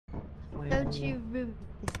Don't you ruin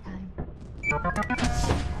this time.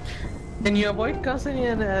 Can you avoid causing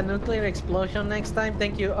a nuclear explosion next time?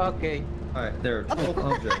 Thank you. Okay. Alright, there are 12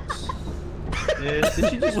 objects. Did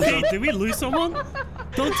she just Wait, jump? did we lose someone?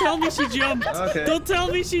 Don't tell me she jumped. Okay. Don't tell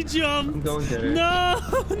me she jumped. I'm going to get her. No,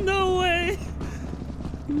 no way.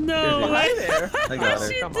 No way. I got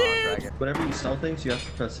her. She Come on, did. Dragon. Whenever you sell things, you have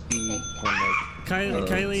to press B on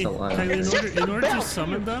Kylie, sell items. in order to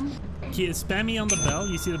summon them, spam me on the bell.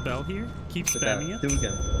 You see the bell here? Keep spamming it. Do it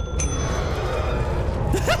again.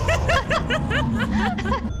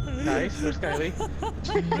 Nice. Where's Kylie?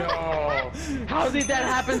 No. How did that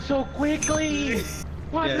happen so quickly?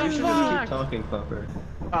 What Yeah, the you should just keep fuck? talking, Puffer.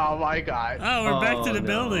 Oh my god. Oh, we're back to the no.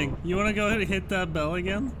 building. You want to go ahead and hit that bell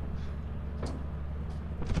again?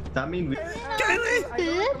 That means we... Kylie!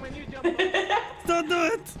 Don't do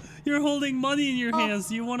it! You're holding money in your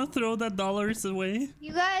hands. You want to throw that dollars away?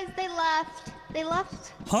 You guys, they left. They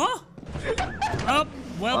left. Huh? Oh,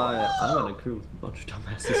 well, I'm on a crew with a bunch of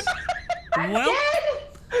dumbasses.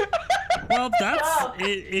 well, that's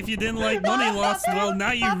if you didn't like money lost. Well,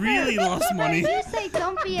 now you really lost money. Did you say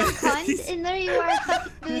don't be a cunt? And there you are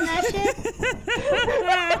fucking doing that shit?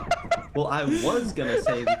 Well, I was gonna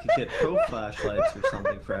say we could get pro flashlights or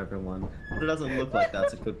something for everyone, but it doesn't look like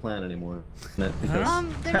that's a good plan anymore. Because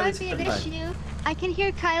There might Kylie's be an been back. issue. I can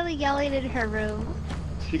hear Kylie yelling in her room.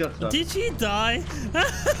 She got stuck. Did she die?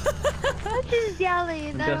 She's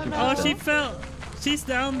yelling. I don't know. Oh, she fell. She's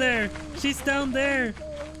down there. She's down there.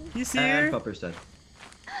 You see And her? Pupper's dead.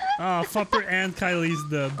 Oh, Fupper and Kylie's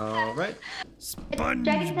dead. Alright. Dragon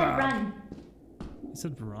said SpongeBob. run. He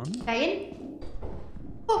said run? Dragon?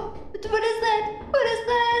 Oh, what is that? What is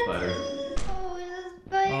that? Spider. Oh, it's a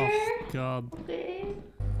spider. Oh, God. Okay.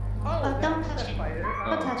 Oh, don't touch it.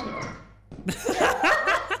 Don't touch it.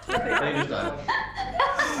 They just died.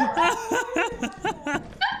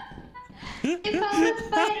 I found a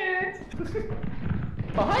spider.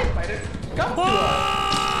 Oh, hi, spider. Come to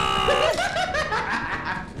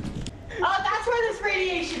Oh, that's where this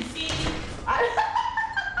radiation, see?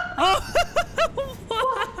 Oh,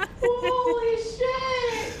 Holy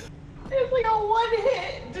shit! It's like a one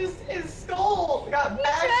hit, just his skull got He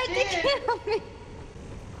bashed tried to in. kill me.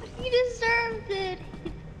 He deserved it.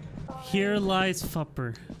 here lies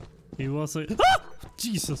Fupper. He was a. Ah!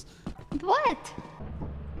 Jesus. What?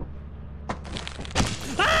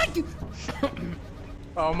 Ah!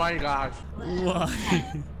 Oh my gosh. Why?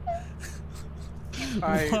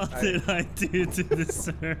 What did I do to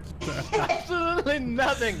deserve that? Absolutely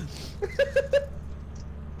nothing.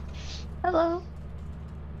 Hello.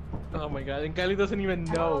 Oh my god, and Kylie doesn't even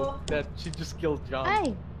know that she just killed John.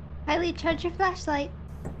 Hi. Kylie, charge your flashlight.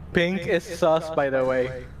 Pink is sus, by the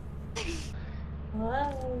way.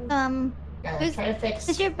 Whoa. Who's Try to fix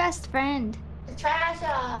who's your best friend? the trash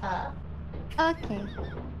up. Okay.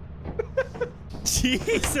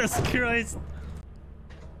 Jesus Christ.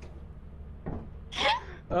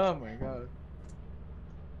 Oh my god.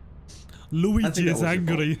 Luigi is was your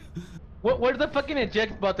angry. Where's the fucking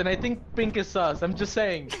eject button? I think Pink is sus. I'm just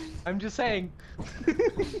saying. I'm just saying.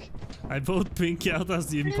 I vote Pink out as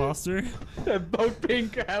the imposter. About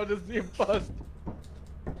Pink out as the imposter.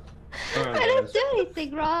 Alright, I didn't guys. do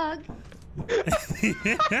anything wrong.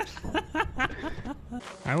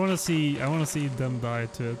 I wanna see them die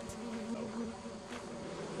to it.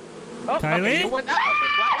 Oh, Kylie? Okay, you went out.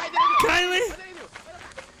 Why did I do Kylie! What did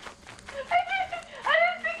I do? I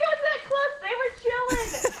didn't think it was that close. They were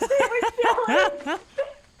chilling.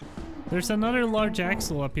 There's another large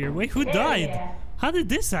axle up here. Wait, who died? Yeah. How did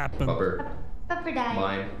this happen? Pupper. Pupper died.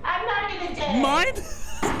 Mine. I'm not even dead. Mine?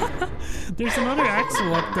 There's another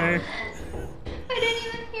axle up there. I didn't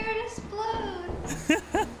even hear it explode.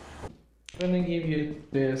 I'm gonna give you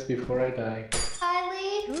this before I die.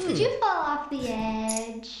 Kylie, did you fall off the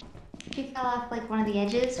edge? You fell off like one of the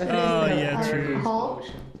edges. Oh, yeah, true. Hole.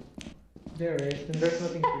 There is, and there's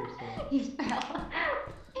nothing here. So. You fell.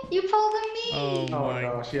 You pulled a me. Oh Oh my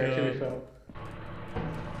no, she actually god. fell.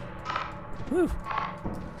 Whew.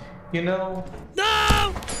 You know.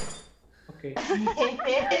 No! Okay. Very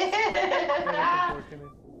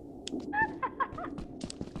unfortunate.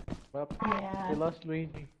 Well, Yeah. we lost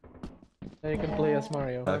Luigi. Now you can play as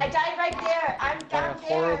Mario. I died right there. I'm down there.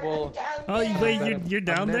 horrible- I'm down Oh, there. wait, you're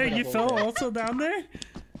down there? You Unmemorable. fell also down there?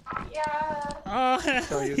 Yeah. Oh,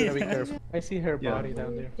 So you gotta be careful. I see her Yeah. body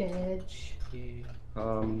down there. Bitch. Yeah.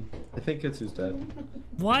 I think Kitsu's dead.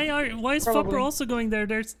 Why is Probably. Fupper also going there?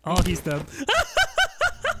 Oh, he's dead.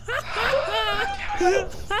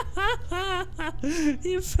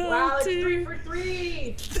 You fell Wow, it's too. 3 for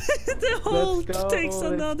 3. The hole Let's go. takes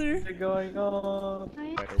another. What's going on?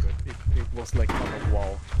 Right. It was like on a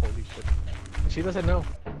wall. Holy shit. She doesn't know.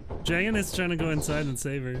 Giant is trying to go inside and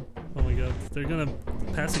save her. Oh my god, they're gonna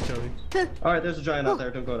pass each other. Alright, there's a giant out there.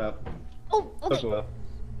 Don't go out. Oh, Don't okay. go out.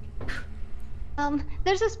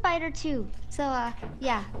 There's a spider too. So,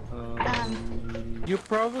 yeah. You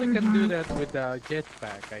probably can do that with a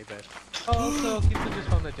jetpack, I bet. Also, Kitsus just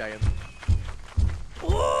found a giant.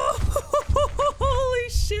 Oh, holy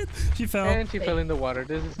shit! She fell. And she fell in the water.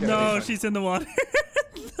 This is gonna be No, fun. she's in the water.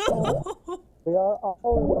 No. We are all in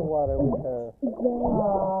the water with her.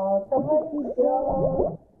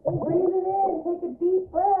 Breathe it in. Take a deep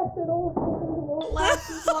breath. It won't last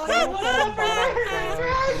as long as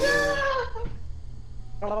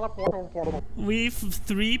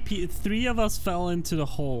Three of us fell into the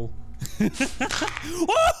hole.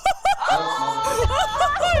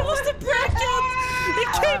 Oh! It was the bracket! It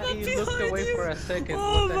came up He looked behind away you. for a second. Oh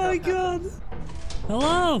What the my hell god!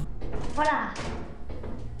 Hello? What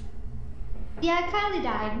Yeah, Kylie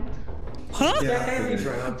died. Huh? Yeah, Kylie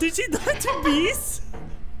drowned. Did she die to bees?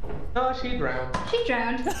 No, she drowned. She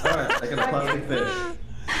drowned. Alright, I got a plastic fish.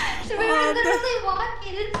 So we were literally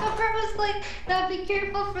walking and Pepper was like, "No, be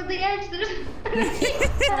careful for the edge."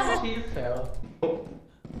 She fell.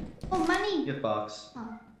 Oh, money. Gift box.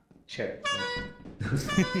 Oh. Check.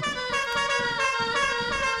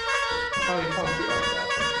 Oh, you found the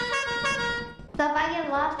So if I get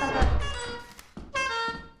lost, I'll go.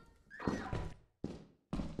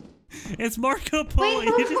 It's Marco Polo.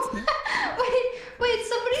 Wait, wait,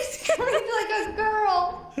 somebody's screaming like a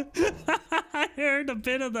girl. I heard a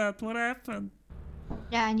bit of that. What happened?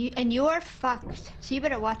 Yeah, and you are fucked. So you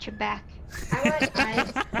better watch your back. I want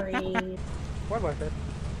ice cream. What was it?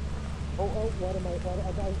 Oh, what am I?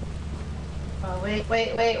 Oh, wait.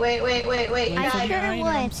 Wait I for the sure items.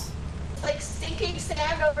 would. It's like stinking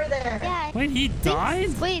sand over there. Yeah. Wait, he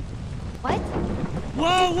died? Wait. What?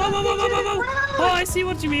 Whoa, whoa, whoa, whoa, whoa, whoa, whoa! Oh, I see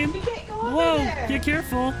what you mean. You can't go over Whoa, there. be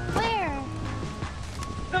careful. Where?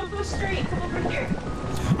 Go straight. Come over here.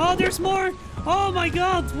 Oh, there's more. Oh my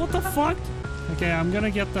god, what the fuck? Okay, I'm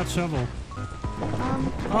gonna get that shovel.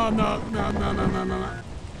 Oh, no. I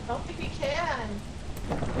don't think we can.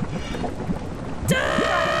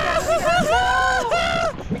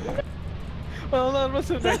 Well, that was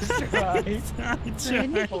a nice try. I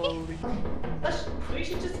tried. Holy. We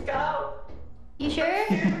should just go. You sure?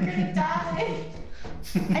 We're gonna die.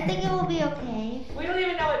 I think it will be okay. We don't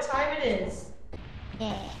even know what time it is.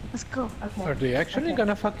 Yeah. Let's go. Okay. Are they actually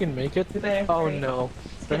gonna fucking make it? They're Oh great. no.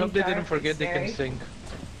 I hope they didn't forget they can scary. sing.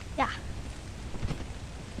 Yeah.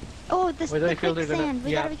 Oh, this Wait, the I feel they're gonna. quicksand.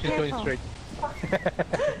 We Yeah, gotta be she's going careful. straight.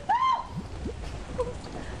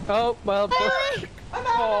 Oh, well.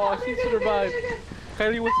 Oh, she survived.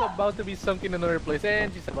 Kylie was about to be sunk in another place,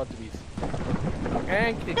 and she's about to be.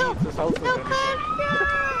 And Kitsus is also No, gonna be.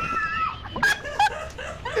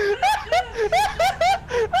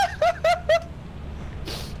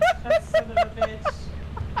 That son of a bitch.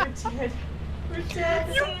 We're dead. We're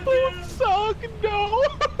dead. You both suck, no!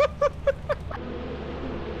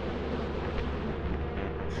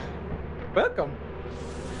 Welcome.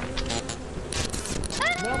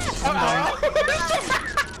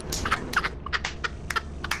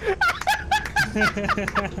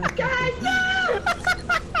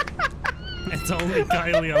 It's only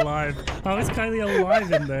Kylie alive. How is Kylie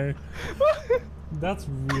alive in there? That's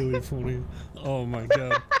really funny. Oh my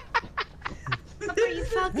god. You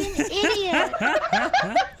fucking idiot.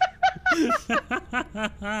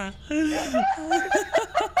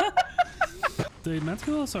 The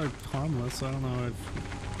Metcalfs are harmless, so I don't know if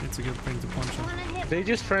it's a good thing to punch them. They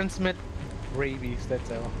just transmit rabies, that's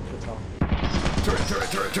all. That's all.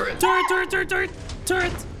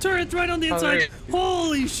 Turret right on the Oh, inside. there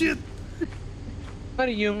Holy shit. What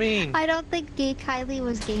do you mean? I don't think gay Kylie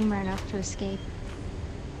was gamer enough to escape.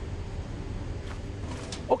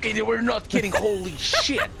 Okay, they were not kidding. Holy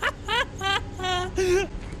shit.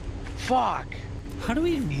 Fuck. How do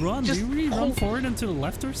we run? Just do we run hold- forward and to the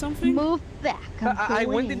left or something? Move back. I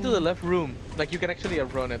went into the left room. Like, you can actually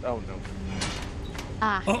run it. Oh no.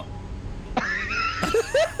 Ah. Oh.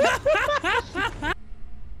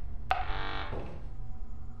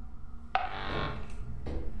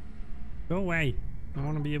 Go away. I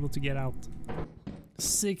want to be able to get out.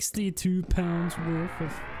 62 pounds worth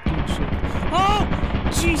of good shit. Oh!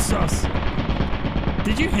 Jesus!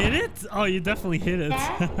 Did you hit it? Oh, you definitely hit it.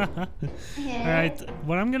 Yeah. Alright,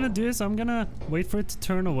 what I'm gonna do is I'm gonna wait for it to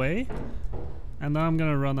turn away. And then I'm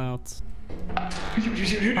gonna run out.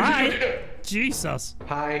 Hi! Jesus!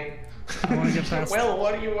 Hi. I wanna get past. Well,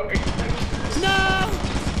 what do you want? No!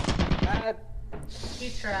 He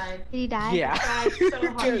tried. Did he die? Yeah. Tried so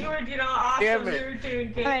hard. You were, awesome. Damn it. You were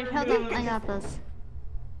doing great. Alright, hold on. I got this.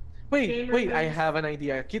 Wait, I have an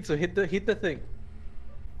idea. Kitsu, hit the thing.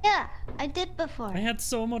 Yeah, I did before. I had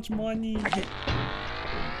so much money.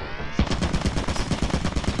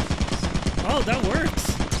 Oh, that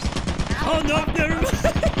works. Oh no, never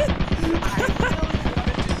mind.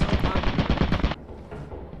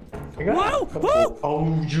 Whoa! Whoa!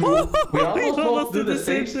 Oh, you. We almost both do the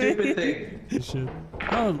same stupid thing. Shit.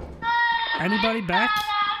 Oh, anybody back?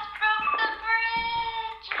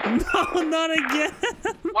 No, not again.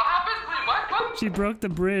 What happened? Wait, what? She broke the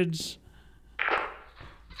bridge.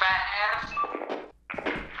 Fast.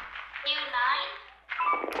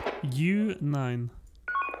 U9.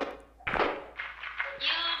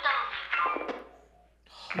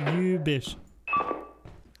 You bish.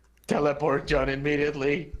 Teleport John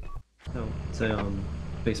immediately. No, say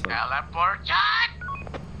Facebook. Teleport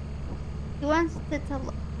John! He wants to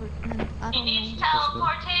teleport. He needs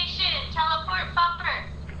teleportation. Teleport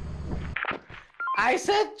bumper. I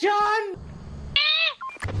said John!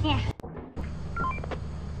 Yeah.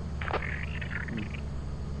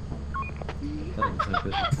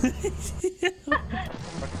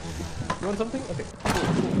 You want something? Okay.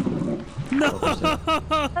 No!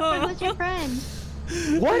 What's your friend?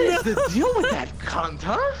 What is the deal with that cunt,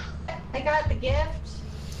 huh? I got the gift.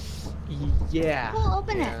 Yeah. We'll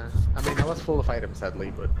open it. I mean, I was full of items,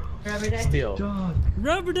 sadly, but Rubber ducky. still.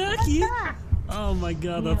 Rubber ducky! Oh my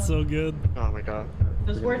god, that's so good. Oh my god. It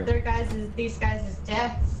was worth these guys'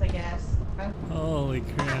 deaths, I guess. Holy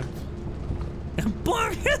crap. And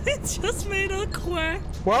Bark, it just made a quack.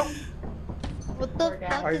 Well, What the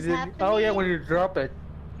fuck is happening? oh yeah, when you drop it.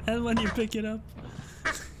 And when you pick it up.